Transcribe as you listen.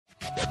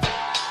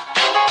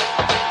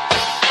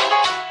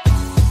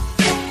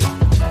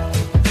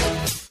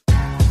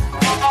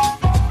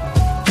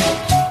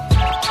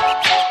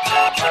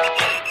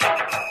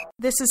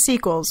This is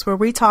Sequels, where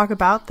we talk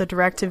about the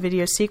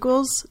direct-to-video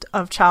sequels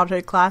of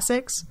childhood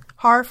classics,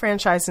 horror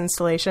franchise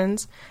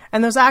installations,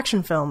 and those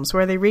action films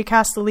where they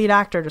recast the lead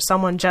actor to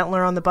someone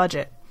gentler on the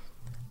budget.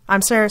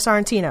 I'm Sarah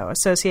Sorrentino,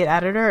 Associate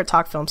Editor at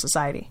Talk Film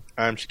Society.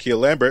 I'm Shaquille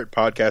Lambert,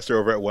 podcaster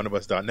over at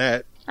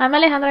oneofus.net. I'm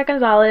Alejandra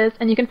Gonzalez,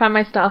 and you can find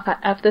my stuff at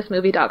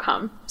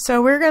fthismovie.com.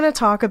 So we're going to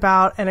talk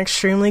about an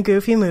extremely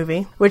goofy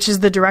movie, which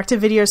is the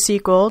direct-to-video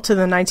sequel to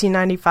the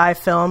 1995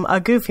 film A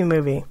Goofy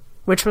Movie,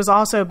 which was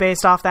also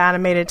based off the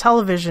animated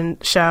television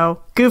show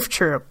Goof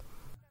Troop.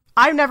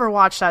 I've never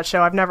watched that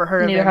show. I've never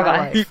heard of it in my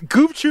life.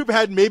 Goof Troop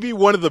had maybe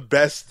one of the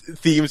best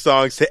theme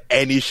songs to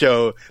any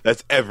show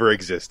that's ever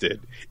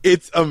existed.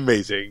 It's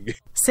amazing.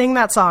 Sing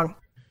that song.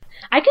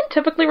 I can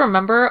typically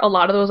remember a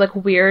lot of those like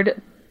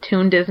weird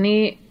Toon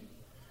Disney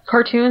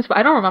cartoons, but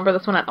I don't remember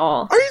this one at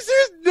all. Are you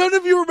serious? None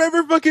of you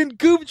remember fucking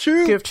Goof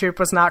Troop? Goof Troop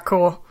was not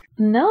cool.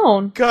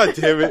 No. God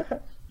damn it.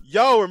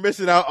 Y'all were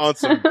missing out on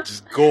some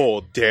just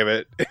gold, damn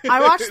it.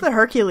 I watched the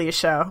Hercules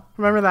show.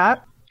 Remember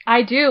that?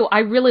 I do. I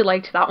really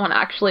liked that one,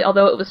 actually,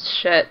 although it was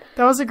shit.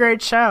 That was a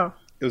great show.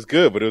 It was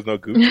good, but it was no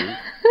Goof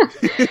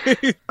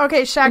Troop.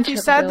 Okay, Shaq, you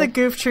said the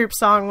Goof Troop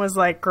song was,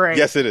 like, great.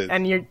 Yes, it is.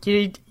 And you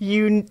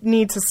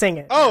need to sing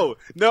it. Oh,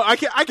 no, I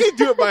can't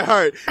do it by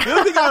heart. The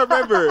only thing I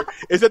remember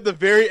is at the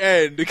very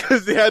end,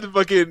 because they had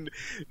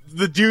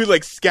the dude,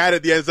 like, scat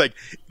at the end. It's like,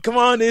 come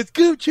on, it's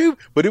Goof Troop,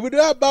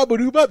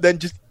 then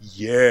just,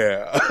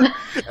 yeah.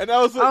 And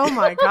I was like, oh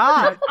my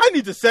God. I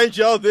need to send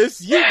y'all this.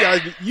 You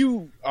guys,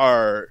 you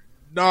are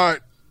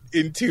not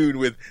in tune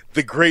with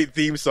the great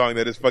theme song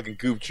that is fucking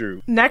Goof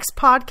Troop. Next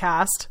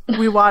podcast,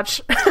 we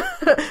watch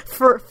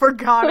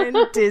forgotten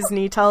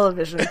Disney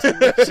television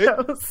TV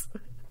shows.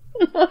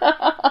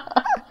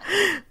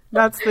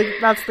 That's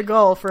the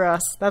goal for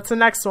us. That's the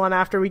next one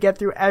after we get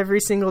through every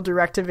single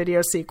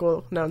direct-to-video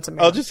sequel known to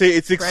man. I'll just say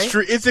it's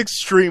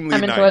extremely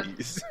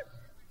 90s.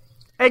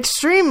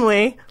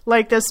 Extremely,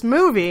 like this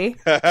movie.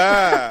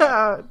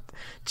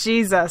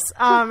 Jesus.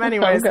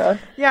 Anyways,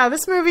 yeah,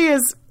 this movie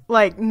is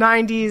like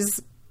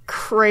 90s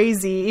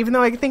crazy, even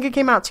though I think it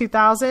came out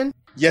 2000.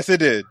 Yes, it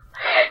did.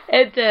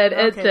 It did.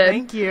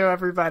 Thank you,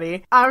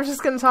 everybody. I was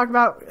just going to talk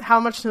about how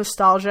much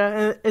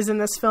nostalgia is in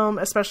this film,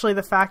 especially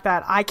the fact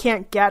that I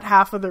can't get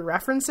half of the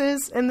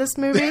references in this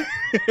movie.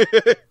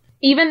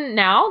 Even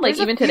now? Like,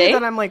 There's even a few today?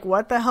 that I'm like,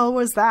 what the hell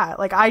was that?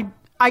 Like,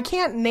 I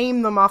can't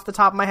name them off the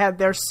top of my head.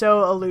 They're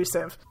so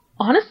elusive.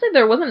 Honestly,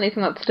 there wasn't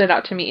anything that stood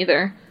out to me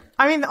either.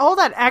 I mean, all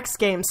that X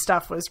Games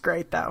stuff was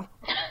great, though.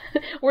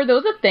 Were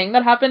those a thing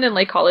that happened in,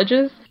 like,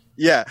 colleges?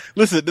 Yeah.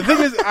 Listen, the thing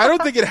is, I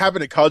don't think it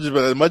happened in colleges,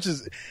 but as much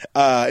as,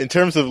 in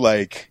terms of,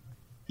 like,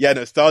 yeah,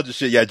 nostalgia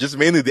shit, yeah, just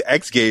mainly the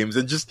X Games,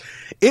 and just,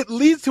 it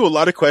leads to a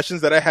lot of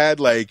questions that I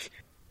had, like,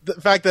 the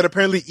fact that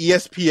apparently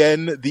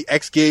ESPN, the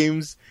X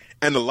Games,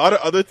 and a lot of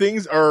other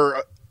things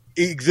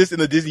exist in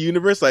the Disney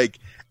universe, like,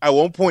 at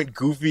one point,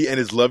 Goofy and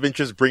his love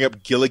interest bring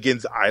up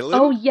Gilligan's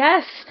Island. Oh,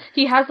 yes!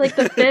 He has, like,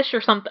 the fish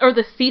or something, or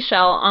the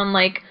seashell on,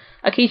 like,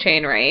 a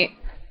keychain, right?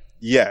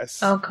 Yes.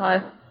 Oh,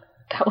 God.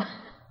 That was...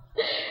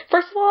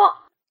 First of all...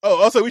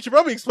 Oh, also, we should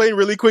probably explain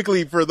really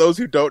quickly for those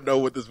who don't know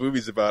what this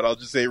movie's about. I'll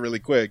just say it really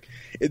quick.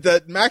 It's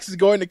that Max is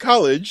going to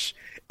college,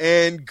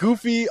 and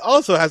Goofy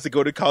also has to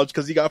go to college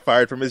because he got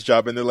fired from his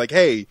job, and they're like,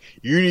 hey,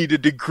 you need a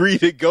degree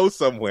to go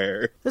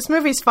somewhere. This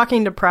movie's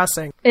fucking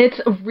depressing. It's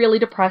really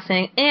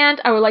depressing,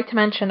 and I would like to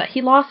mention that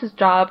he lost his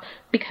job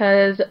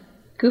because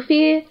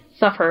Goofy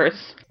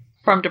suffers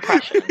from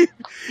depression.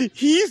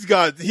 He's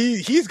got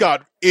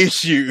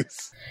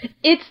issues.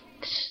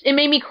 It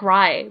made me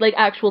cry, like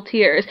actual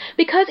tears,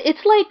 because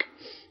it's like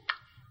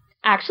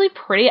actually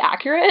pretty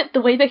accurate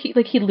the way that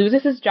he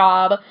loses his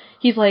job.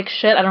 He's like,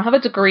 shit, I don't have a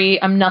degree,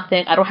 I'm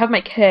nothing, I don't have my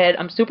kid,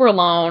 I'm super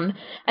alone.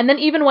 And then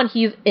even when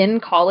he's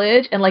in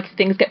college and like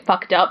things get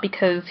fucked up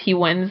because he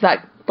wins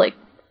that like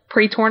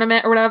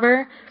pre-tournament or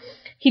whatever,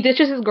 he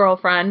ditches his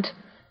girlfriend,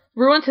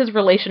 ruins his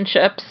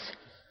relationships.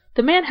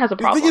 The man has a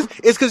problem. The thing is,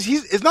 it's because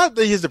it's not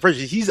that he's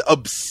depression, he's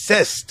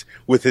obsessed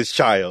with his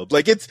child.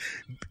 Like, it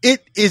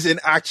is an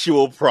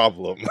actual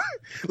problem.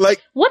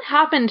 Like, what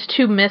happened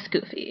to Miss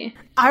Goofy?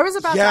 I was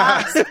about to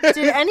ask,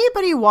 did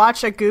anybody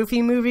watch a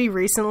Goofy movie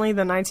recently,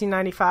 the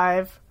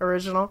 1995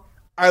 original?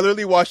 I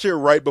literally watched it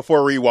right before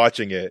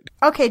rewatching it.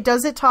 Okay,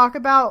 does it talk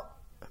about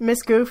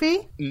Miss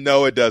Goofy?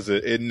 No, it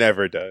doesn't. It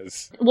never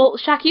does. Well,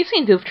 Shaq, you've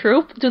seen Goof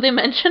Troop. Do they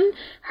mention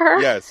her?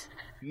 Yes.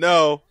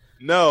 No.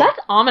 That's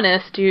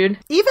ominous, dude.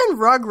 Even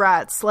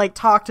Rugrats, like,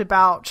 talked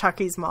about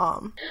Chucky's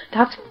mom.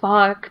 That's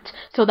fucked.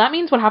 So that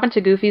means what happened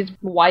to Goofy's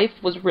wife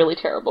was really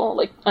terrible.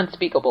 Like,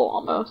 unspeakable,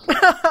 almost.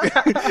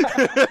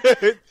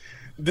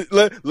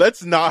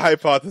 Let's not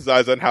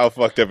hypothesize on how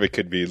fucked up it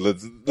could be.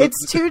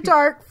 It's too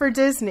dark for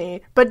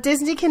Disney, but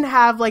Disney can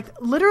have, like,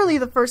 literally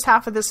the first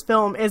half of this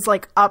film is,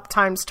 like, up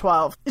times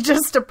 12.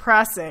 Just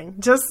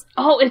depressing.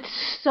 Oh, it's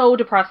so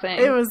depressing.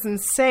 It was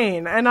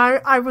insane. And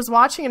I was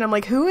watching it, I'm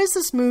like, who is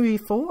this movie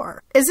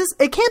for?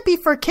 It can't be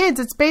for kids.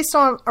 It's based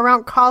on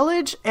around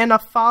college and a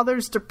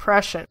father's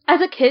depression.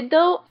 As a kid,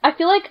 though, I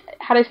feel like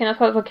had I seen this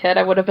as a kid,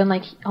 I would have been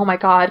like, oh my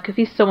god, because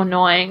he's so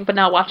annoying. But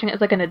now watching it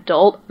as like an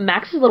adult,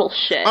 Max is a little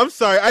shit. I'm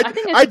sorry,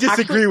 I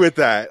disagree with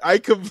that. I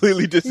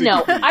completely disagree.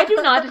 No, I do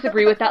not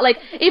disagree with that. Like,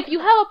 if you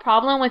have a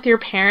problem with your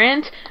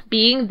parent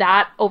being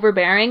that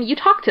overbearing, you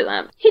talk to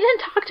them. He didn't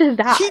talk to his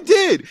dad. He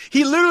did.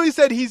 He literally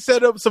said he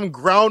set up some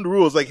ground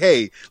rules like,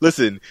 hey,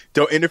 listen,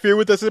 don't interfere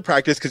with us in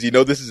practice because you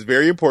know this is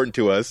very important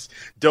to us.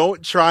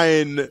 Don't try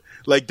and,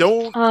 like,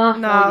 don't...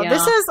 No,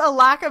 this is a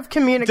lack of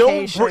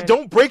communication.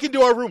 Don't break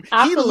into our room.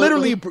 Absolutely. He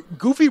literally,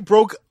 Goofy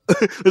broke...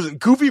 Listen,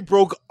 Goofy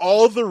broke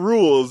all the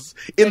rules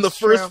in the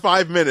first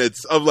 5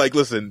 minutes of, like,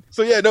 listen.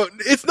 So yeah, no,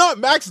 it's not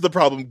Max the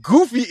problem.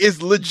 Goofy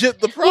is legit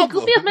the problem. Yeah,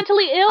 Goofy is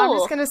mentally ill. I'm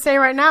just gonna say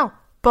right now,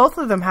 both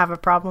of them have a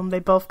problem. They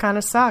both kind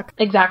of suck.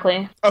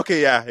 Exactly.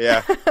 Okay,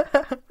 yeah.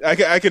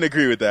 I can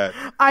agree with that.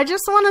 I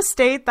just want to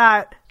state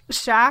that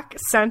Shaq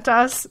sent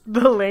us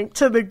the link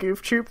to the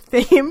Goof Troop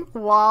theme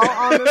while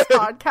on this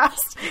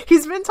podcast.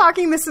 He's been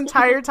talking this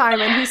entire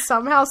time, and he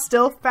somehow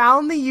still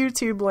found the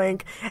YouTube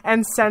link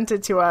and sent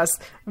it to us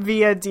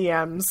via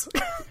DMs.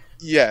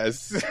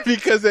 Yes,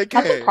 because it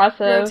can. That's impressive.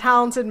 You're a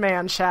talented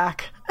man,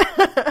 Shaq.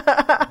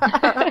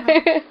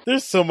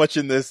 There's so much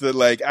in this that,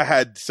 like, I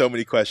had so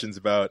many questions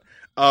about.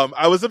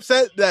 I was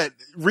upset that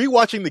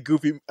rewatching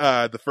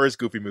the first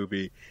Goofy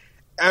movie,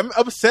 I'm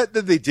upset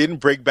that they didn't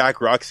bring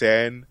back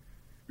Roxanne.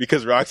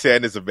 Because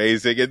Roxanne is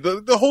amazing. And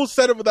the whole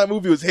setup of that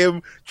movie was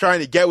him trying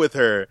to get with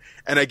her.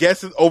 And I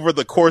guess over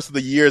the course of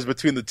the years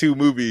between the two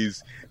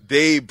movies,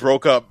 they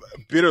broke up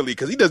bitterly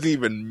because he doesn't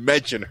even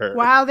mention her.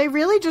 Wow, they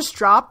really just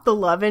dropped the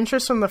love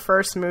interest from the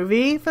first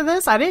movie for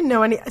this? I didn't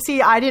know any...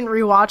 See, I didn't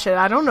rewatch it.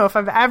 I don't know if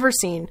I've ever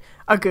seen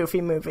a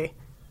Goofy movie.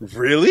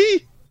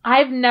 Really?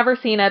 I've never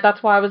seen it.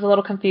 That's why I was a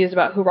little confused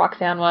about who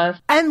Roxanne was.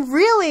 And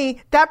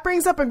really, that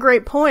brings up a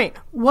great point.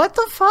 What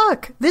the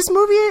fuck? This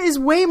movie is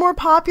way more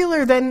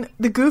popular than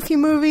the Goofy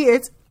movie.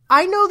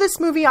 I know this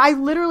movie, I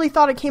literally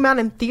thought it came out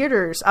in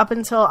theaters up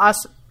until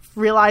us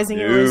realizing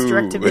it was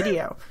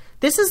direct-to-video.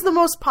 This is the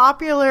most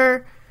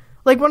popular,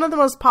 like one of the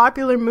most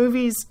popular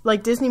movies,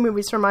 like Disney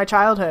movies from my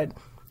childhood.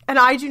 And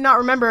I do not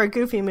remember a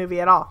Goofy movie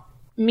at all.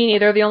 Me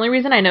neither. The only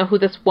reason I know who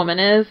this woman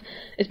is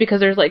because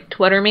there's like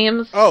Twitter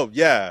memes. Oh,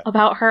 yeah.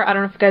 About her. I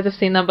don't know if you guys have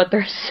seen them, but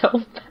they're so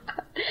bad.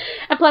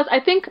 And plus, I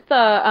think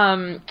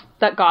that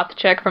goth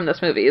chick from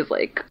this movie is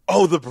like...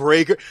 Oh, the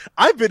Beret Girl.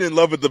 I've been in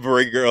love with the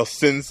Beret Girl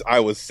since I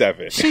was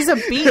 7. She's a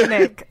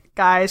beatnik,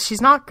 guys.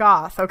 She's not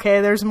goth,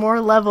 okay? There's more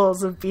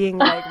levels of being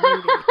like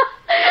moody.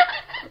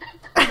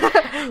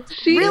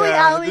 Really,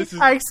 Allie?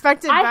 I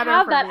expected better. I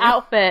have that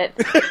outfit.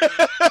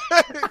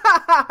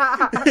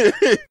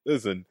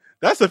 Listen,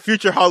 that's a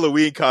future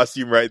Halloween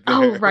costume right there.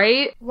 Oh,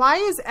 right? Why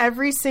is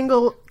every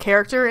single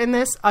character in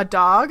this a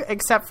dog,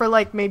 except for,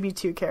 like, maybe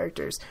 2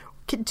 characters?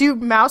 Do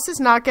mouses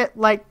not get,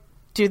 like,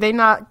 do they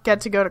not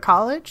get to go to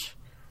college?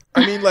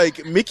 I mean,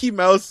 like, Mickey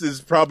Mouse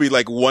is probably,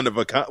 like, one of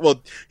a kind.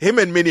 Well, him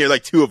and Minnie are,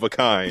 like, 2 of a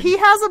kind. He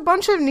has a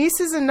bunch of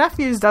nieces and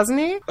nephews, doesn't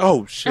he?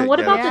 Oh, shit. And what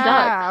about the ducks?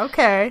 Yeah,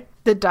 okay.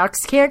 The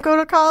ducks can't go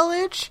to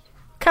college?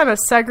 Kind of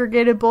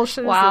segregated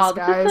bullshit is this,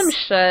 guys? This is some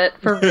shit,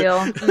 for real.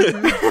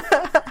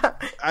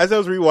 Mm-hmm. As I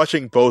was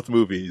rewatching both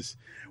movies,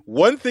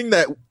 one thing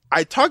that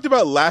I talked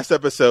about last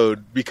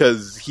episode,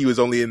 because he was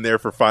only in there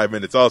for 5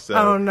 minutes also.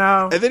 Oh,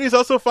 no. And then he's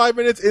also 5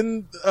 minutes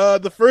in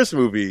the first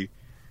movie.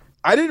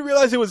 I didn't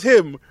realize it was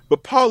him,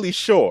 but Pauly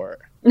Shore.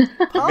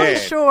 Pauly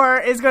Shore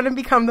is going to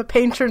become the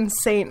patron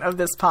saint of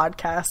this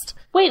podcast.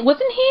 Wait,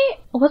 wasn't he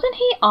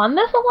on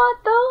this a lot,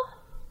 though?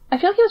 I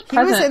feel like he was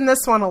present. He was in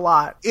this one a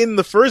lot. In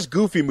the first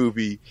Goofy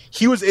movie,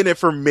 he was in it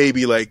for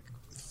maybe, like,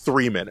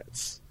 3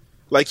 minutes.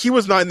 Like, he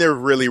was not in there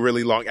really,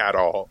 really long at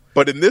all.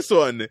 But in this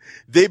one,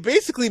 they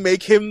basically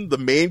make him the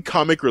main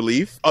comic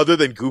relief, other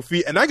than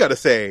Goofy. And I gotta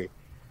say,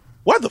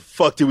 why the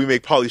fuck did we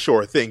make Pauly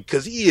Shore a thing?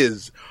 Because he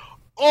is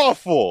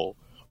awful.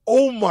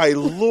 Oh my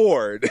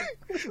lord.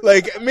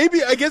 Like,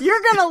 maybe, I guess...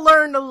 You're gonna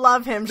learn to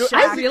love him, Shaq.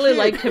 I really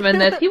liked him in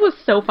this. He was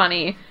so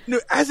funny. No,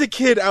 as a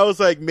kid, I was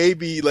like,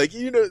 maybe, like,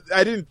 you know,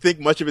 I didn't think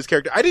much of his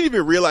character. I didn't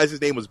even realize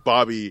his name was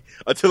Bobby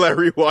until I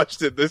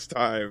rewatched it this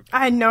time.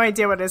 I had no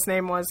idea what his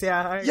name was,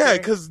 yeah. Yeah,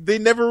 because they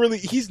never really...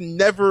 He's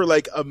never,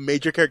 like, a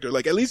major character.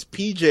 Like, at least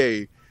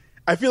PJ...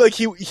 I feel like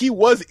he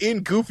was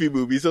in Goofy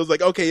movies, so it's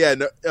like, okay, yeah,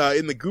 no,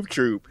 in the Goof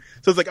Troop.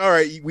 So it's like, all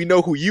right, we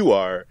know who you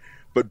are.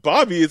 But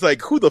Bobby is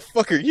like, who the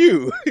fuck are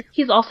you?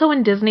 He's also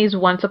in Disney's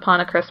Once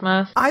Upon a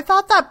Christmas. I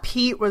thought that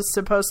Pete was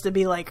supposed to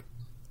be, like,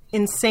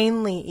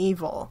 insanely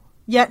evil.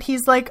 Yet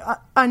he's, like,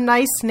 a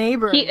nice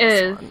neighbor. He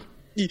is.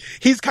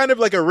 He's kind of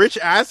like a rich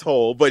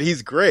asshole, but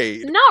he's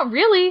great. Not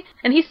really.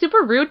 And he's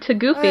super rude to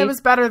Goofy. It was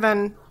better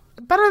than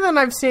Better than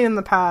I've seen in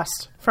the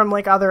past from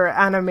like other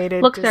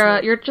animated. Look, Disney.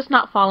 Sarah, you're just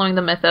not following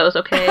the mythos,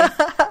 okay?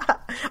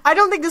 I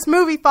don't think this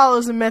movie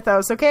follows the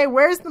mythos. Okay,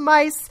 where's the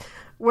mice?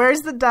 Where's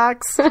the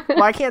ducks?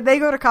 Why can't they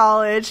go to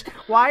college?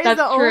 Why is That's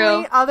the true.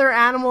 only other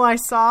animal I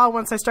saw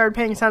once I started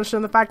paying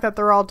attention to the fact that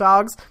they're all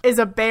dogs is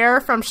a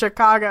bear from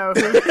Chicago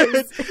who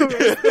is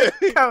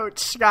the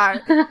coach guy?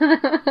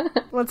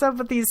 What's up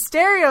with these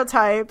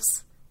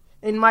stereotypes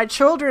in my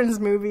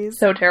children's movies?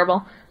 So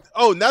terrible.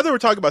 Oh, now that we're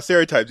talking about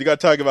stereotypes, you got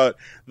to talk about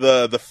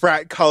the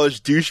frat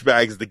college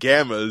douchebags, the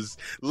Gammas,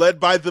 led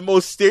by the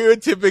most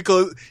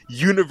stereotypical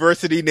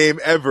university name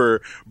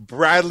ever,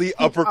 Bradley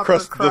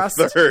Uppercrust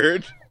the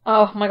Third.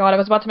 Oh my god, I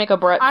was about to make a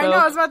Brett joke. I know,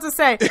 I was about to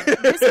say,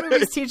 this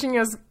movie's teaching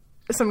us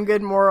some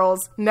good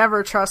morals.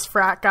 Never trust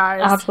frat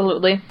guys.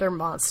 Absolutely. They're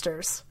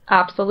monsters.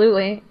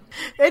 Absolutely.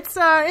 It's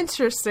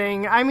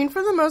interesting. I mean,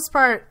 for the most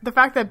part, the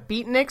fact that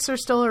beatniks are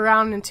still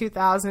around in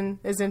 2000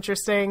 is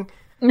interesting.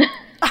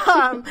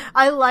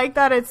 I like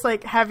that it's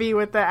like heavy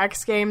with the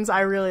X Games.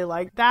 I really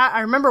like that.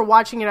 I remember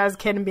watching it as a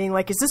kid and being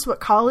like, is this what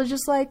college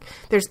is like?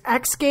 There's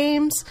X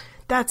Games?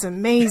 That's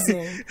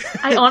amazing.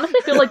 I honestly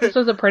feel like this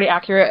was a pretty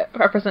accurate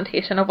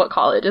representation of what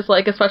college is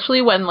like,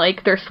 especially when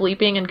like they're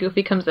sleeping and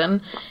Goofy comes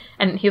in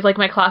and he's like,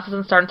 my class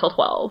doesn't start until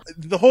 12.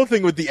 The whole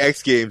thing with the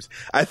X Games,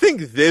 I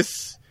think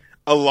this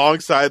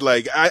alongside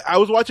like I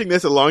was watching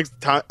this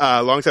alongside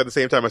the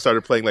same time I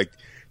started playing like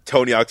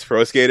Tony Hawk's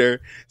Pro Skater.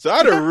 So I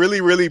had a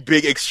really, really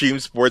big extreme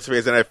sports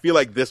phase, and I feel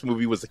like this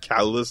movie was the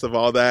catalyst of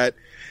all that.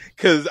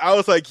 Cause I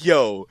was like,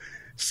 yo,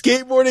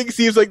 skateboarding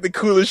seems like the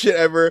coolest shit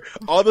ever.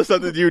 All the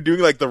stuff that you were doing,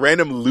 like the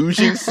random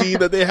luging scene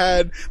that they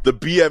had, the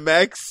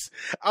BMX.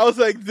 I was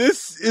like,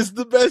 this is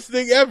the best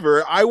thing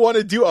ever. I want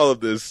to do all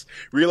of this.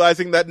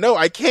 Realizing that, no,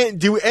 I can't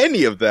do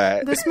any of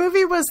that. This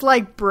movie was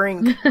like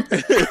Brink.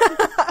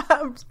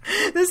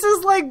 This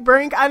is like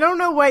Brink. I don't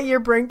know what year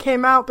Brink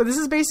came out, but this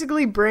is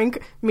basically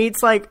Brink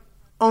meets like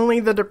only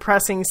the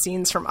depressing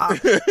scenes from Up.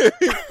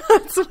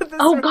 That's what this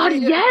Oh movie god,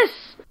 is. yes!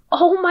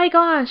 Oh my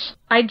gosh.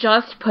 I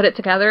just put it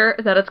together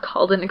that it's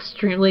called an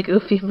extremely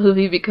goofy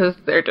movie because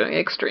they're doing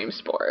extreme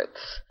sports.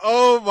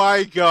 Oh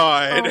my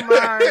god. Oh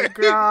my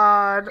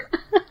god.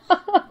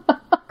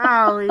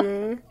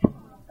 Allie.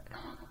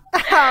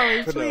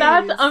 Allie, please.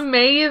 That's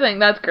amazing.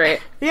 That's great.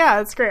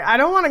 Yeah, it's great. I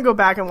don't want to go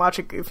back and watch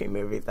a Goofy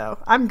movie, though.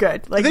 I'm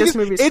good. Like, The thing this is,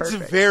 movie's it's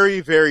perfect. very,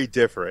 very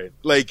different.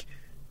 Like,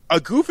 a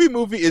Goofy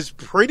movie is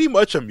pretty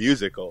much a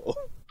musical.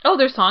 Oh,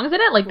 there's songs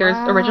in it? Like there's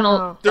Wow.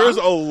 original There's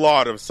songs? a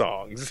lot of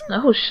songs.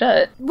 Oh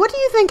shit. What do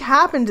you think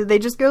happened? Did they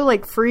just go,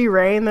 like, free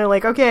reign? They're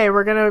like, okay,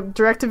 we're gonna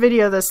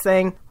direct-to-video this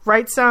thing,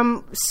 write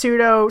some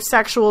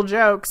pseudo-sexual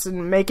jokes,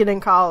 and make it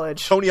in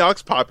college. Tony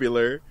Hawk's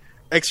popular.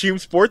 Extreme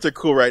sports are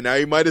cool right now.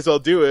 You might as well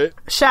do it.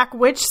 Shaq,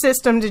 which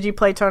system did you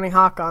play Tony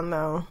Hawk on,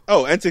 though?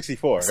 Oh,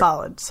 N64.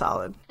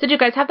 Solid. Did you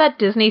guys have that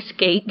Disney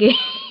skate game?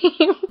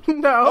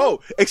 No. Oh,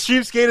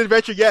 Extreme Skate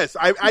Adventure. Yes,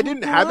 I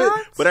didn't have it,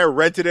 What? but I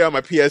rented it on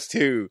my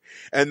PS2,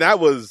 and that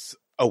was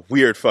a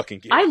weird fucking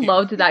game. I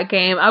loved that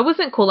game. I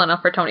wasn't cool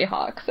enough for Tony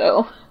Hawk,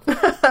 so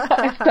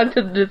I stuck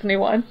to the Disney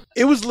one.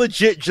 It was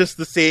legit just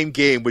the same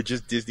game with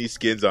just Disney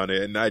skins on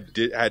it, and I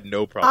had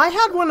no problem. I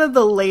had one of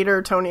the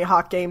later Tony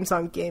Hawk games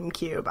on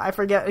GameCube. I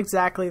forget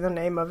exactly the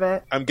name of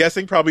it. I'm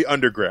guessing probably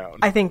Underground.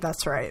 I think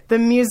that's right. The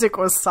music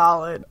was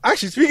solid.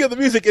 Actually, speaking of the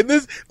music, in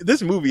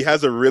this movie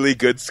has a really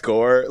good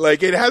score.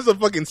 Like, it has a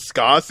fucking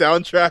ska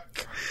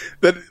soundtrack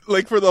that,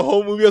 like, for the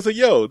whole movie, I was like,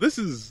 yo, this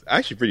is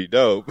actually pretty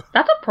dope.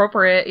 That's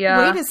appropriate,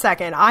 yeah. Wait a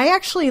second. I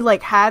actually,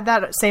 like, had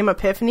that same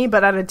epiphany,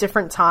 but at a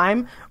different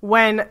time,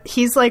 when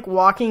he's, like,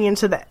 walking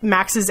into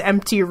Max's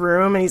empty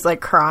room and he's, like,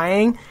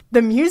 crying.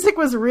 The music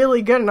was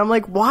really good, and I'm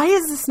like, why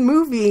is this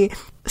movie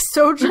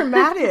so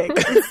dramatic?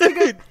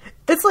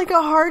 It's like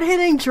a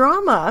hard-hitting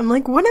drama. I'm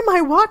like, what am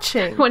I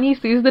watching? When he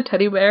sees the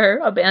teddy bear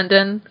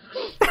abandoned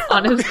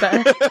on his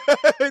bed.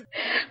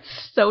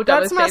 So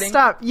That's devastating. messed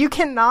up. You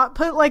cannot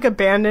put, like,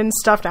 abandoned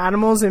stuffed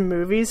animals in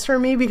movies for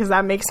me because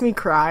that makes me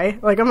cry.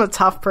 Like, I'm a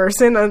tough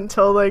person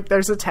until, like,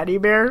 there's a teddy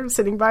bear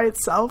sitting by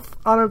itself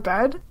on a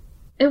bed.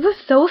 It was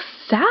so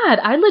sad.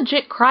 I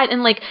legit cried,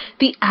 and like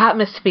the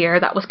atmosphere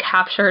that was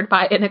captured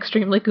by an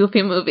extremely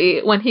goofy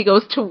movie when he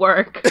goes to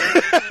work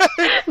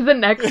the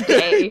next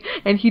day,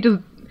 and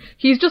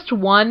he's just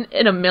one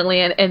in a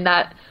million in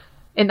that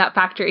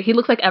factory. He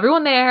looks like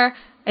everyone there,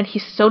 and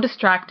he's so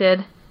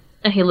distracted,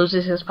 and he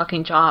loses his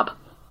fucking job.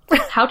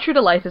 How true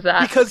to life is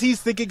that? Because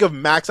he's thinking of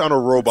Max on a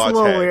robot's It's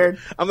a little head. weird.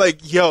 I'm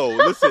like, yo,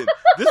 listen,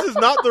 this is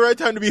not the right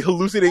time to be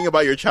hallucinating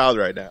about your child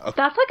right now.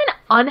 That's like an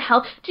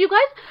unhealthy. You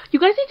guys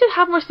need to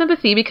have more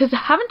sympathy, because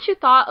haven't you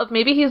thought of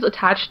maybe he's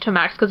attached to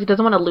Max because he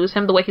doesn't want to lose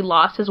him the way he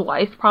lost his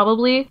wife,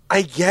 probably?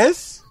 I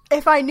guess?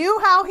 If I knew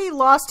how he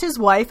lost his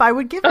wife, I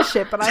would give a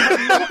shit, but I have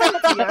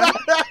no idea.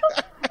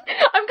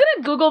 I'm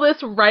gonna Google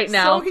this right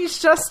now. So he's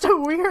just a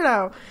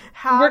weirdo.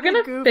 How We're did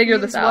gonna Goofy's figure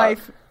this out.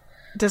 wife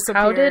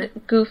disappear? How did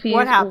Goofy's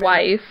What happened?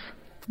 wife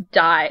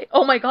die?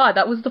 Oh my god,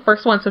 that was the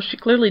first one, so she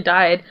clearly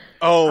died.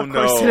 Oh, Of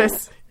course no. it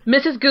is.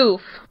 Mrs.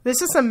 Goof.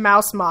 This is some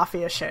mouse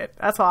mafia shit.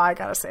 That's all I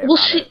gotta say Well,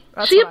 about it.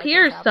 That's she what I think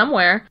appears happened.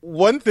 somewhere.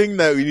 One thing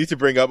that we need to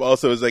bring up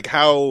also is like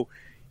how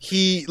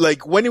he,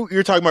 like, when you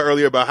were talking about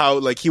earlier about how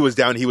like he was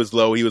down, he was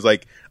low, he was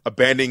like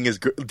abandoning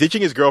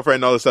ditching his girlfriend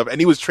and all this stuff, and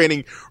he was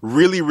training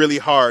really, really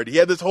hard. He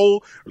had this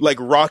whole like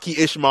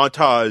Rocky-ish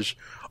montage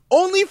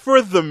only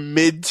for the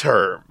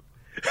midterm.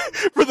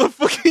 For the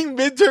fucking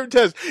midterm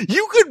test.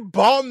 You could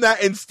bomb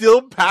that and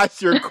still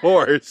pass your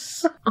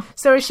course.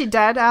 So is she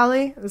dead,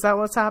 Allie? Is that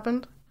what's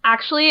happened?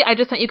 Actually, I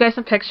just sent you guys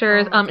some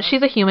pictures.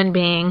 She's a human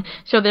being,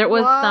 so there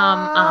was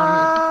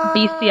some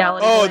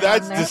bestiality. Oh, going on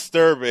that's there.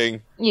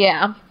 disturbing.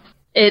 Yeah,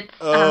 it's.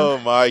 Oh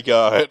my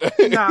god.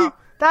 No.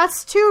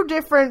 That's two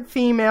different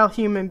female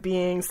human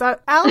beings.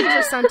 That Allie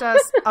just sent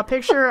us a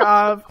picture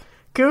of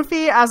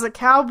Goofy as a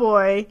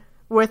cowboy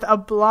with a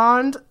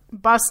blonde,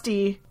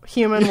 busty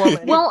human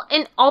woman. Well,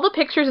 in all the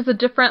pictures, it's a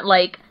different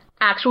like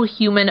actual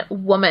human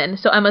woman.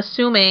 So I'm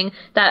assuming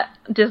that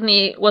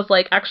Disney was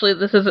like, actually,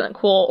 this isn't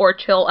cool or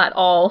chill at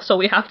all, so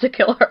we have to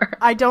kill her.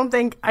 I don't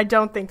think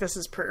this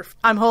is proof.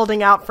 I'm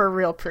holding out for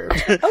real proof.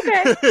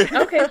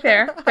 Okay,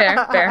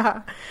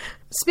 fair.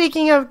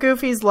 Speaking of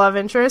Goofy's love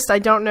interest, I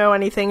don't know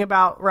anything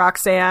about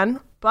Roxanne,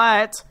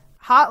 but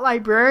hot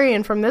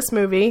librarian from this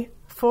movie,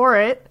 for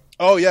it,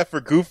 Oh yeah, for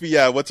Goofy,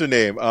 yeah, what's her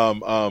name?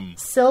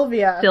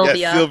 Sylvia.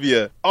 Yeah,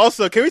 Sylvia.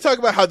 Also, can we talk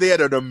about how they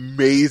had an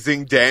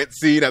amazing dance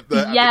scene at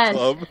the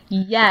club?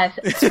 Yes.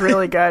 It's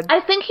really good.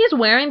 I think he's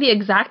wearing the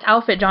exact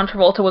outfit John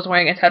Travolta was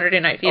wearing in Saturday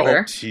Night Fever.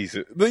 Oh,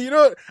 Jesus. You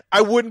know what?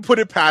 I wouldn't put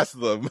it past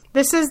them.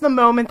 This is the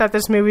moment that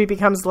this movie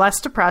becomes less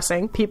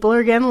depressing. People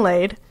are getting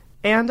laid.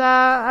 And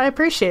I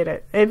appreciate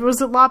it. It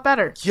was a lot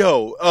better.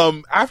 Yo,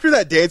 after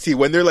that dance scene,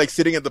 when they're like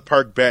sitting at the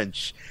park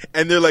bench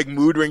and they're like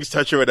mood rings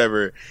touch or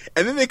whatever,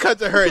 and then they cut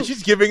to her and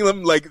she's giving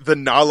them like the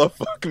Nala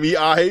fuck me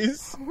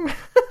eyes.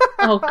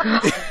 Oh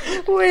god.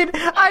 Wait,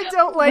 I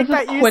don't like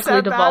This is that you quickly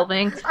said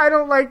devolving. that. I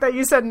don't like that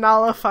you said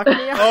Nala fuck me.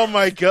 Oh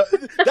my god.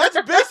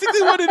 That's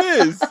basically what it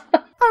is.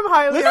 I'm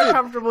highly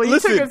uncomfortable. You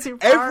took it too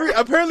far.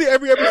 Apparently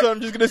every episode I'm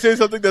just going to say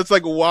something that's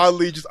like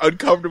wildly just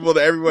uncomfortable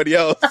to everybody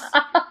else.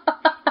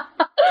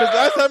 Because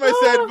last time I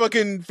said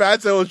fucking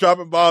Fatso was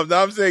dropping bombs,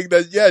 now I'm saying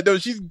that, yeah, no,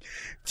 she's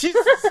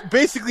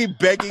basically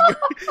begging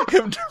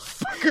him to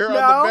fuck her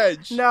on the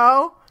bench.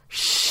 No.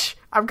 Shh.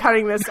 I'm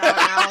cutting this out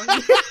now.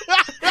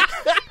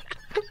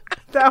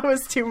 That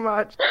was too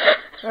much.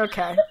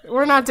 Okay.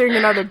 We're not doing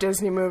another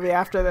Disney movie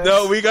after this.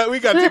 No, we got to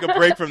take a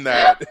break from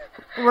that.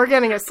 We're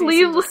getting a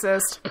cease and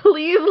desist.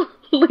 Please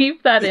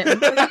leave that in.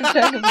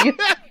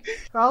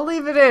 I'll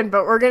leave it in,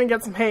 but we're going to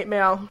get some hate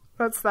mail.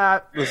 That's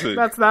that. Listen,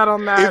 that's that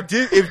on that.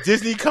 If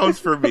Disney comes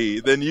for me,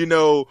 then you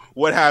know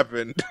what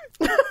happened.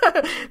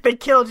 They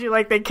killed you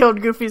like they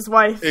killed Goofy's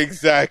wife.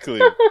 Exactly.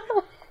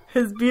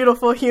 His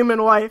beautiful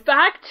human wife.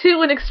 Back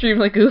to an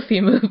extremely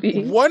goofy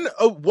movie. One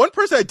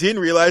person I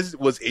didn't realize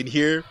was in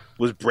here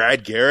was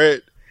Brad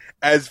Garrett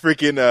as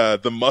freaking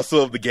the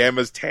muscle of the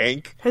Gamma's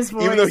tank. His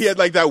voice. Even though he had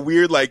like that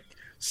weird like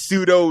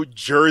pseudo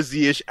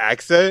Jersey-ish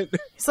accent.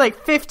 He's like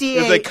 58.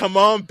 He's like, come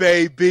on,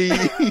 baby.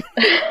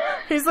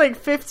 He's like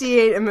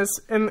 58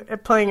 in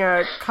playing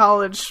a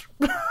college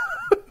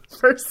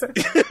person.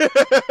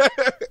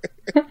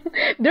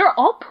 They're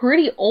all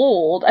pretty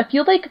old. I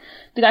feel like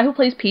the guy who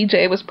plays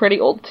PJ was pretty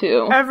old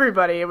too.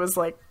 Everybody was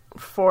like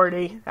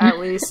 40 at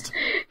least.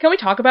 Can we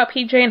talk about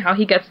PJ and how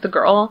he gets the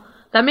girl?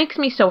 That makes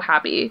me so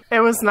happy. It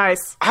was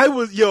nice. I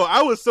was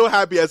so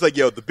happy. I was like,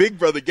 yo, the big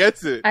brother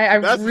gets it. I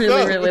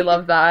really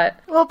love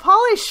that. Well,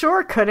 Pauly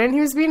Shore couldn't.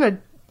 He was being a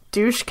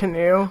douche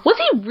canoe. Was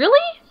he really?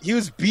 He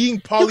was being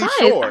You Pauly guys,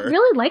 Shore. I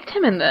really liked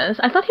him in this.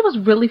 I thought he was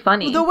really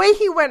funny. The way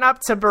he went up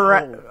to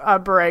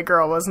Beret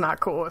Girl was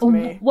not cool with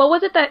me. What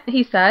was it that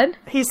he said?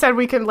 He said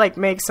we could like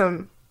make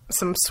some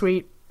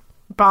sweet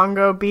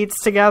bongo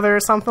beats together or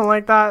something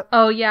like that.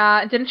 Oh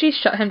yeah, didn't she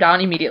shut him down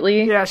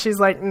immediately? Yeah, she's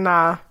like,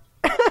 nah.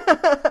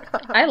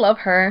 I love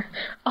her.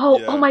 Oh,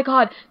 Yeah. Oh my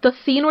god, the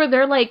scene where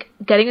they're like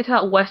getting into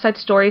that West Side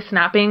Story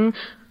snapping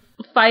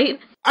fight.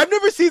 I've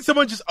never seen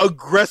someone just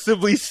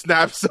aggressively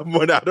snap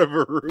someone out of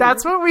a room.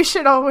 That's what we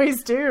should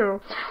always do.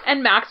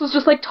 And Max was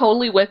just like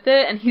totally with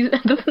it, and he's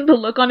the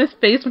look on his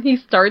face when he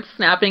starts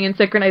snapping in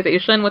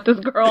synchronization with this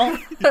girl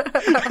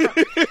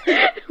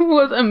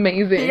was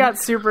amazing. He got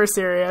super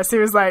serious. He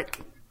was like,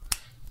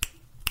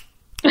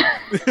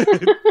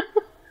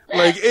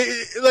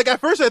 Like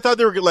at first I thought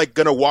they were like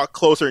gonna walk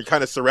closer and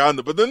kind of surround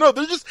them, but then no,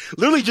 they're just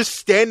literally just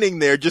standing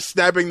there, just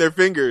snapping their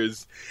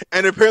fingers.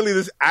 And apparently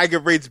this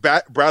aggravates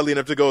Bradley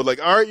enough to go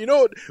like, all right, you know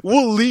what?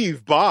 We'll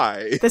leave.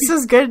 Bye. this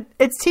is good.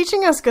 It's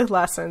teaching us good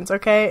lessons,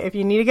 okay? If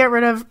you need to get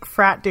rid of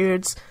frat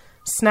dudes,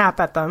 snap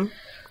at them.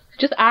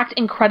 Just act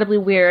incredibly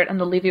weird and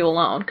they'll leave you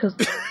alone because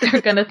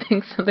they're gonna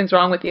think something's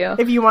wrong with you.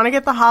 If you want to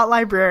get the hot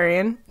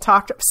librarian,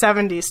 talk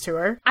 70s to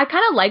her. I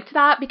kind of liked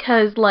that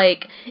because,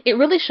 like, it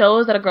really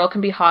shows that a girl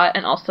can be hot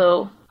and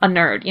also a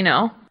nerd, you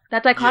know?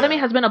 That dichotomy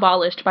has been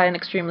abolished by an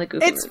extremely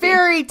goofy It's movie.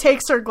 very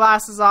takes her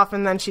glasses off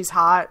and then she's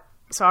hot.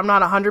 So I'm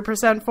not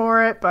 100%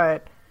 for it,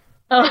 but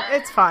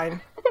it's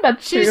fine.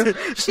 That's true.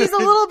 She's a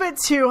little bit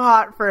too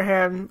hot for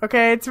him.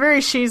 Okay, it's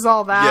very she's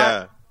all that.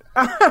 Yeah.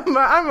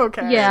 I'm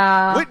okay.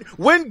 Yeah.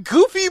 When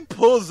Goofy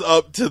pulls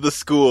up to the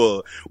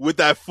school with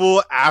that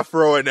full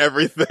afro and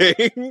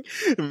everything,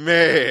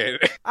 man.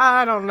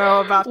 I don't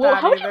know about Well,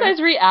 that how would you either. guys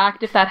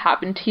react if that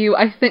happened to you?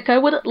 I think I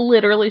would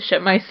literally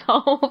shit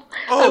myself.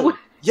 Oh,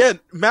 yeah,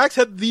 Max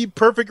had the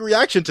perfect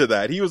reaction to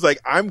that. He was like,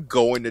 I'm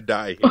going to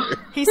die here.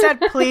 He said,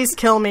 "Please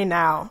kill me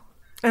now,"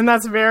 and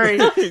that's very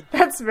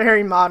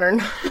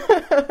modern.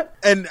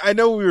 And I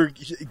know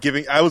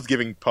I was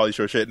giving Pauly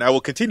Shore shit, and I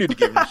will continue to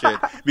give him shit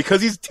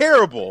because he's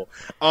terrible.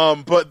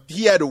 But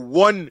he had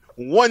one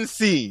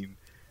scene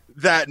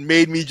that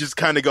made me just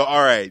kind of go,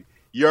 all right,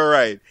 you're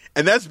right.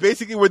 And that's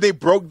basically where they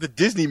broke the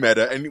Disney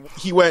meta, and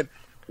he went,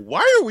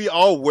 why are we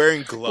all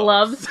wearing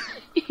gloves?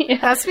 Yeah.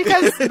 That's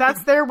because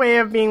that's their way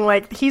of being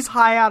like, he's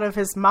high out of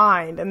his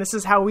mind, and this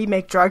is how we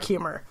make drug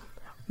humor.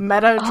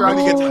 Meta drug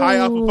He humor. gets high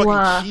off of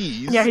fucking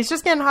cheese. Yeah, he's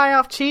just getting high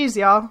off cheese,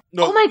 y'all.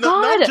 No, Oh my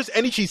God. Not just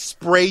any cheese,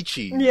 spray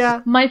cheese.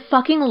 Yeah. My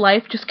fucking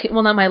life just came,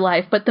 well, not my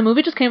life, but the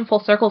movie just came full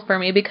circle for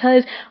me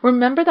because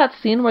remember that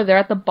scene where they're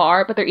at the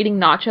bar, but they're eating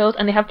nachos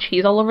and they have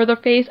cheese all over their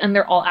face and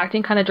they're all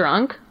acting kind of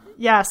drunk?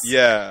 Yes.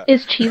 Yeah.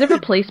 Is cheese a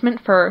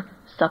replacement for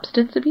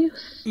substance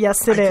abuse?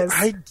 Yes, it is.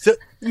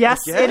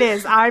 Yes, Yes. it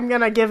is. I'm going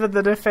to give it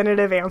the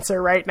definitive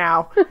answer right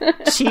now.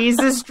 Cheese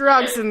is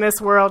drugs in this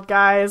world,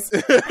 guys.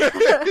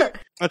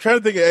 I'm trying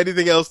to think of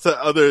anything else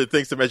to other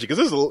things to mention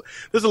because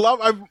there's a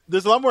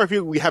lot more I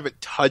feel we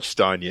haven't touched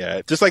on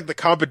yet. Just like the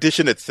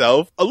competition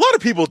itself, a lot of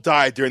people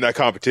died during that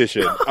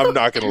competition. I'm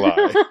not gonna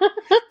lie.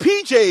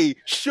 PJ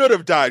should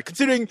have died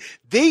considering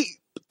they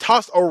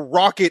tossed a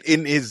rocket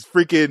in his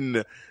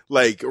freaking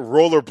like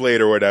rollerblade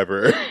or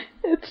whatever.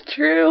 It's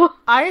true.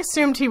 I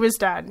assumed he was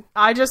dead.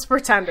 I just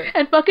pretended.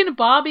 And fucking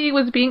Bobby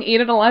was being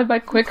eaten alive by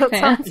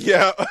quicksand.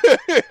 Yeah.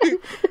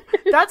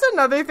 That's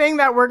another thing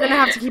that we're going to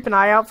have to keep an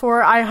eye out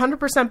for. I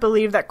 100%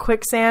 believe that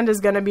quicksand is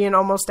going to be in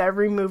almost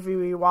every movie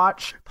we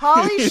watch.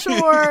 Pauly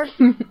Shore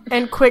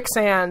and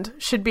quicksand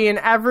should be in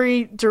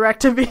every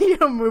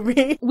direct-to-video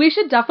movie. We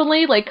should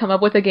definitely like come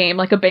up with a game,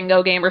 like a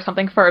bingo game or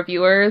something for our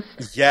viewers.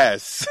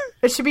 Yes.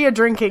 It should be a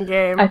drinking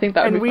game. I think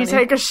that would and be we funny.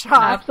 take a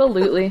shot.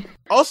 Absolutely.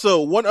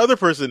 Also, one other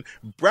person,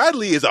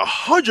 Bradley is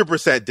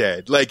 100%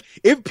 dead. Like,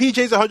 if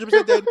PJ's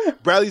 100% dead,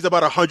 Bradley's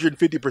about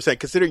 150%,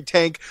 considering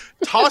Tank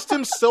tossed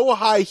him so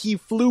high he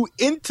flew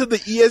into the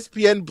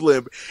ESPN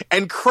blimp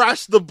and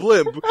crashed the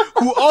blimp,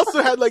 who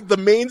also had, like, the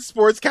main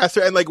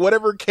sportscaster and, like,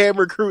 whatever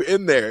camera crew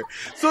in there.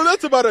 So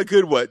that's about a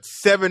good,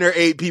 7 or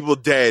 8 people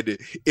dead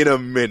in a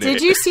minute.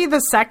 Did you see the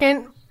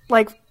second,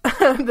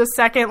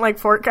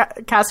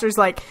 forecasters,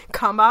 like,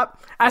 come up?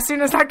 As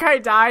soon as that guy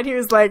died, he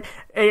was like,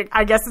 hey,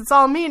 I guess it's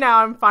all me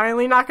now. I'm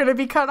finally not going to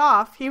be cut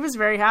off. He was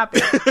very happy.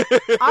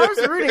 I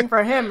was rooting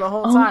for him the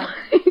whole time.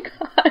 Oh my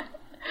God.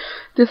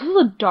 This is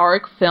a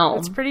dark film.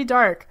 It's pretty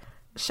dark.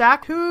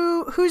 Shaq,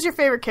 who's your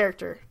favorite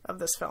character of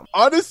this film?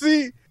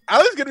 Honestly, I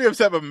was gonna be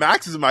upset, but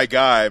Max is my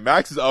guy.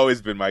 Max has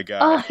always been my guy.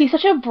 Oh, he's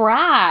such a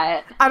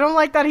brat. I don't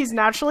like that he's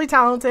naturally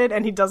talented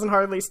and he doesn't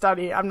hardly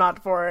study. I'm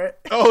not for it.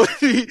 Oh,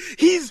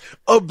 he's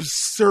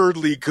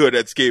absurdly good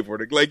at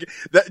skateboarding. Like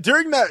that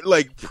during that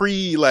like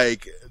pre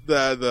like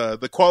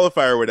the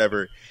qualifier or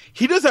whatever,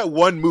 he does that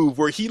one move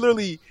where he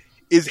literally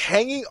is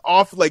hanging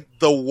off like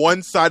the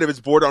one side of his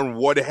board on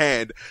one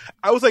hand.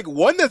 I was like,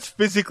 one, that's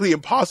physically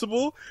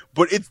impossible,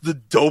 but it's the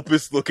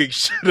dopest looking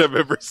shit I've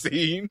ever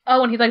seen.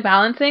 Oh, when he's like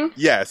balancing?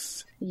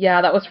 Yes.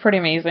 Yeah, that was pretty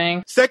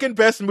amazing. Second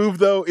best move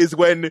though is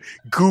when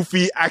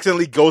Goofy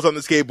accidentally goes on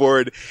the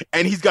skateboard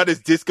and he's got his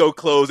disco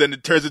clothes and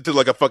it turns into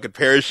like a fucking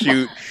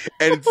parachute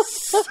and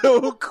it's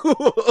so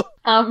cool.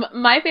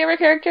 My favorite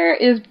character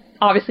is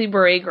obviously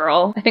Beret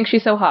Girl. I think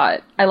she's so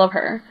hot. I love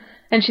her.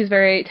 And she's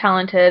very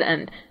talented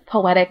and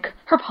poetic.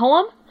 Her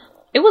poem,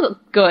 it was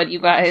good, you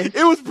guys.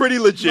 It was pretty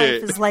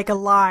legit. Life is like a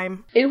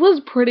lime. It was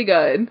pretty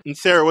good. And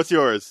Sarah, what's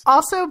yours?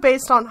 Also,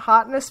 based on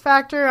hotness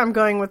factor, I'm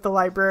going with the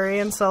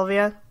librarian,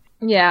 Sylvia.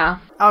 Yeah,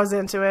 I was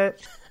into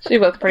it. she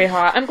was pretty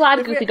hot. I'm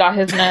glad Goofy got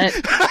his nut.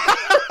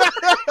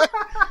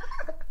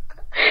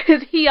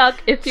 His yuck,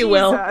 if you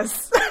will.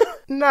 Jesus.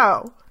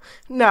 No.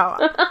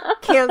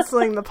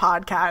 Canceling the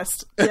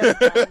podcast.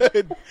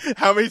 Yeah,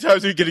 How many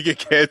times are you gonna get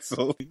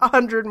canceled?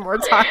 100 more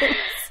times.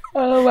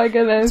 Oh my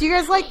goodness. Do you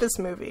guys like this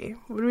movie?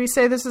 Would we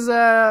say this is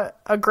a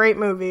great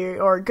movie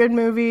or a good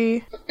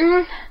movie?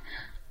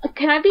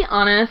 Can I be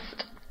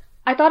honest?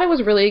 I thought it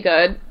was really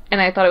good,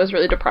 and I thought it was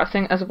really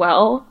depressing as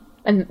well.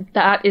 And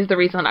that is the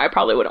reason I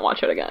probably wouldn't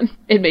watch it again.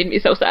 It made me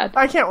so sad.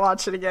 I can't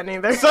watch it again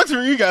either. Sucks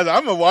for you guys.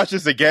 I'm gonna watch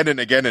this again and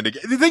again and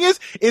again. The thing is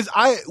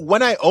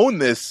when I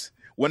owned this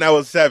when I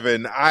was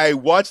 7, I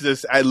watched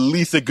this at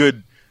least a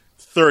good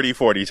 30,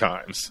 40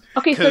 times.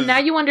 Okay, so now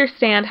you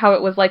understand how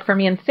it was like for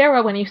me and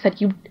Sarah when you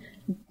said you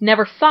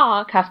never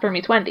saw Casper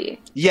Meets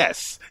Wendy.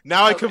 Yes.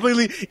 Now I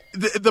completely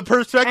the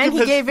perspective And he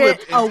has gave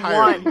it flipped a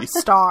entirely. 1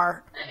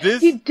 star.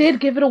 This He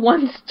did give it a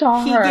 1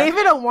 star. He gave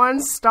it a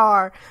 1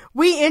 star,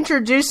 We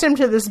introduced him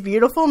to this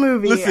beautiful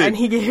movie, Listen, and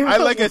he gave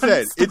it like I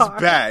said, it's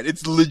bad.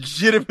 It's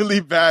legitimately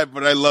bad,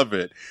 but I love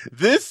it.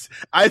 This,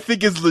 I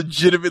think, is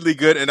legitimately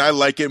good, and I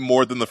like it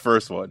more than the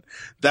first one.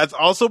 That's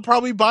also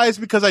probably biased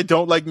because I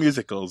don't like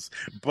musicals,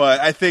 but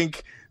I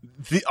think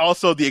the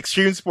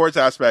extreme sports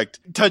aspect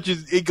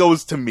it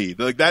goes to me.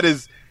 Like, that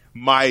is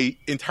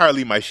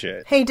entirely my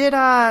shit. Hey,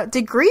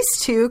 did Grease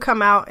 2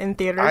 come out in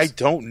theaters? I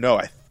don't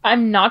know.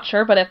 I'm not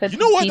sure, but if it's You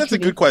know what? That's a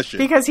good question.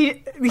 Because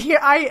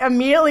I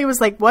immediately was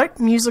like, what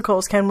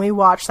musicals can we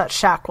watch that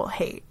Shaq will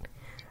hate?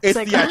 It's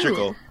like,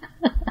 theatrical.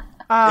 It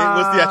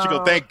was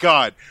theatrical, thank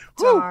God.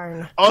 Darn.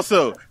 Woo.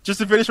 Also,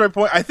 just to finish my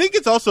point, I think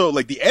it's also,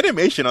 like, the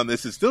animation on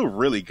this is still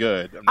really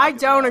good. I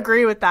don't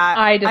agree with that.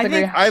 I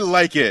disagree. I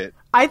like it.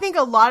 I think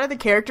a lot of the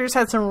characters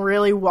had some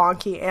really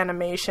wonky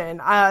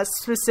animation.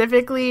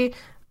 Specifically,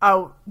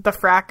 the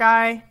frat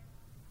guy.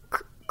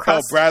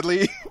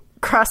 Bradley.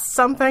 Crust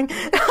something.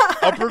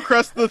 Upper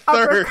Crust the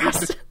Third.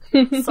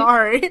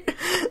 Sorry.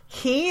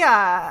 He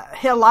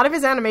a lot of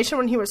his animation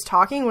when he was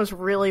talking was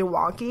really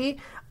wonky.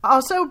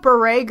 Also,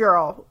 Beret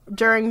Girl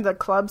during the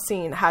club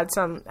scene had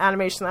some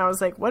animation that I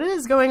was like, what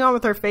is going on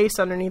with her face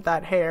underneath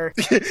that hair?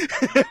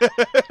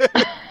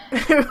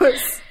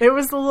 It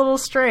was a little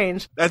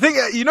strange. I think,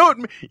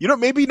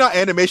 maybe not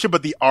animation,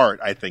 but the art,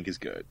 I think, is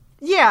good.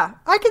 Yeah,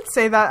 I could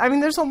say that. I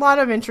mean, there's a lot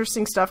of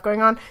interesting stuff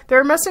going on.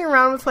 They're messing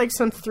around with, like,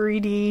 some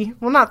 3D...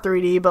 Well, not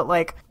 3D, but,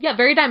 like... Yeah,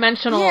 very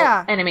dimensional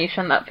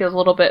animation that feels a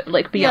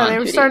starting beyond they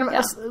were 2D.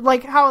 starting...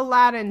 Like how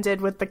Aladdin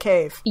did with the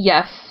cave.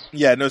 Yes.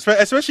 Yeah, no,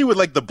 especially with,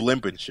 like, the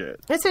blimp and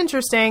shit. It's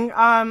interesting.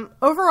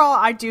 Overall,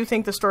 I do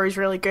think the story's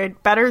really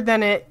good. Better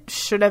than it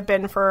should have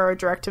been for a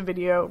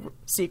direct-to-video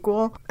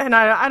sequel. And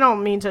I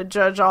don't mean to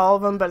judge all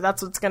of them, but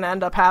that's what's going to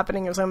end up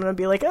happening is I'm going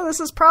to be like, oh, this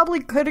is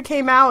probably could have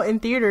came out in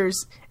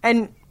theaters.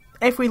 And...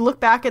 if we look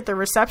back at the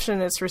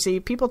reception it's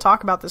received, people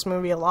talk about this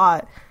movie a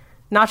lot.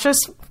 Not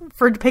just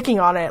for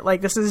picking on it.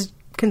 Like, this is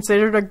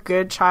considered a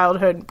good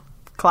childhood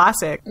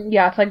classic.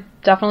 Yeah, it's, like,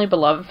 definitely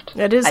beloved.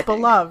 It is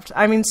beloved.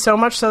 I mean, so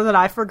much so that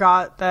I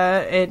forgot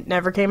that it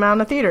never came out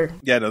in a theater.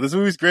 Yeah, no, this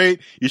movie's great.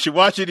 You should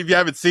watch it if you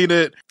haven't seen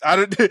it. I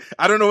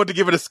don't know what to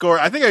give it a score.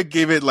 I think I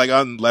gave it, like,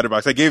 on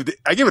Letterboxd. I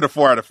gave it a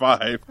 4 out of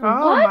 5.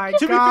 Oh my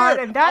To god.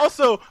 be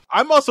fair,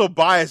 I'm also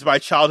biased by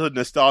childhood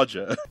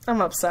nostalgia.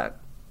 I'm upset.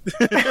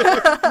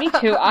 Me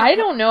too. I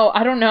don't know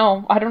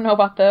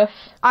about this.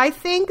 I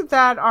think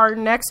that our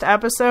next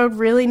episode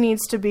really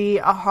needs to be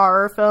a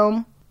horror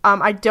film.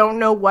 I don't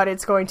know what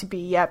it's going to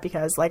be yet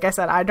because, like I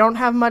said, I don't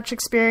have much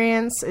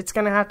experience. It's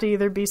going to have to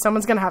either be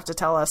someone's going to have to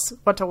tell us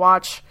what to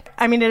watch.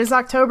 I mean, it is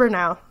October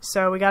now,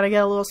 so we got to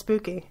get a little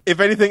spooky. If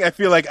anything, I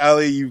feel like,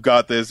 Ali, you've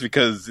got this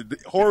because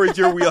horror is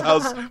your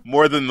wheelhouse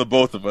more than the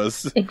both of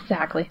us.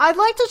 Exactly. I'd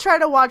like to try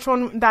to watch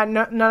one that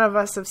none of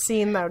us have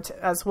seen, though,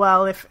 as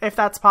well, if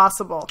that's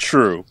possible.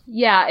 True.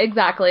 Yeah,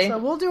 exactly. So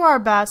we'll do our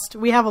best.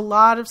 We have a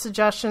lot of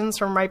suggestions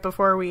from right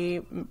before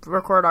we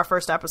record our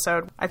first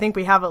episode. I think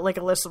we have a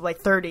list of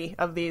 30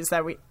 of these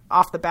that we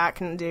off the bat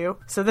can do.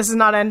 So this is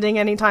not ending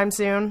anytime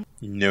soon.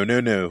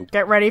 No.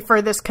 Get ready for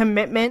this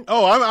commitment.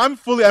 Oh, I'm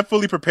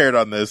fully prepared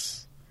on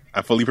this.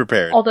 I'm fully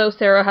prepared. Although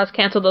Sarah has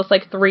canceled us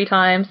 3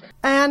 times.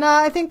 And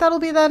I think that'll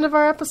be the end of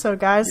our episode,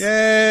 guys.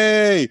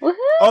 Yay! Woohoo!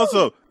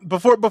 Also,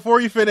 before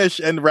you finish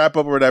and wrap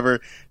up or whatever,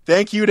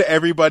 thank you to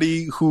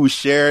everybody who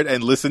shared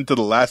and listened to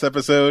the last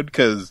episode,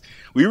 because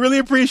we really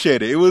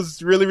appreciate it. It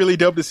was really, really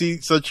dope to see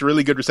such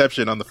really good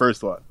reception on the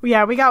first one.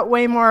 Yeah, we got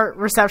way more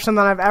reception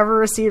than I've ever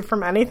received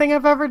from anything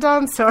I've ever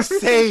done, so I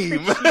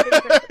Same!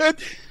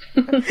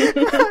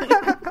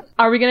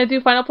 Are we going to do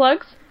final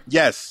plugs?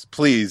 Yes,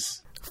 please.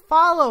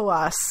 Follow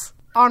us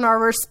on our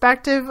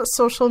respective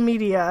social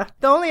media.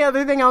 The only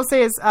other thing I'll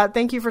say is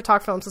thank you for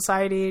Talk Film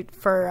Society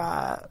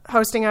for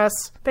hosting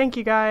us. Thank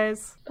you,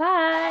 guys.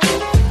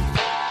 Bye.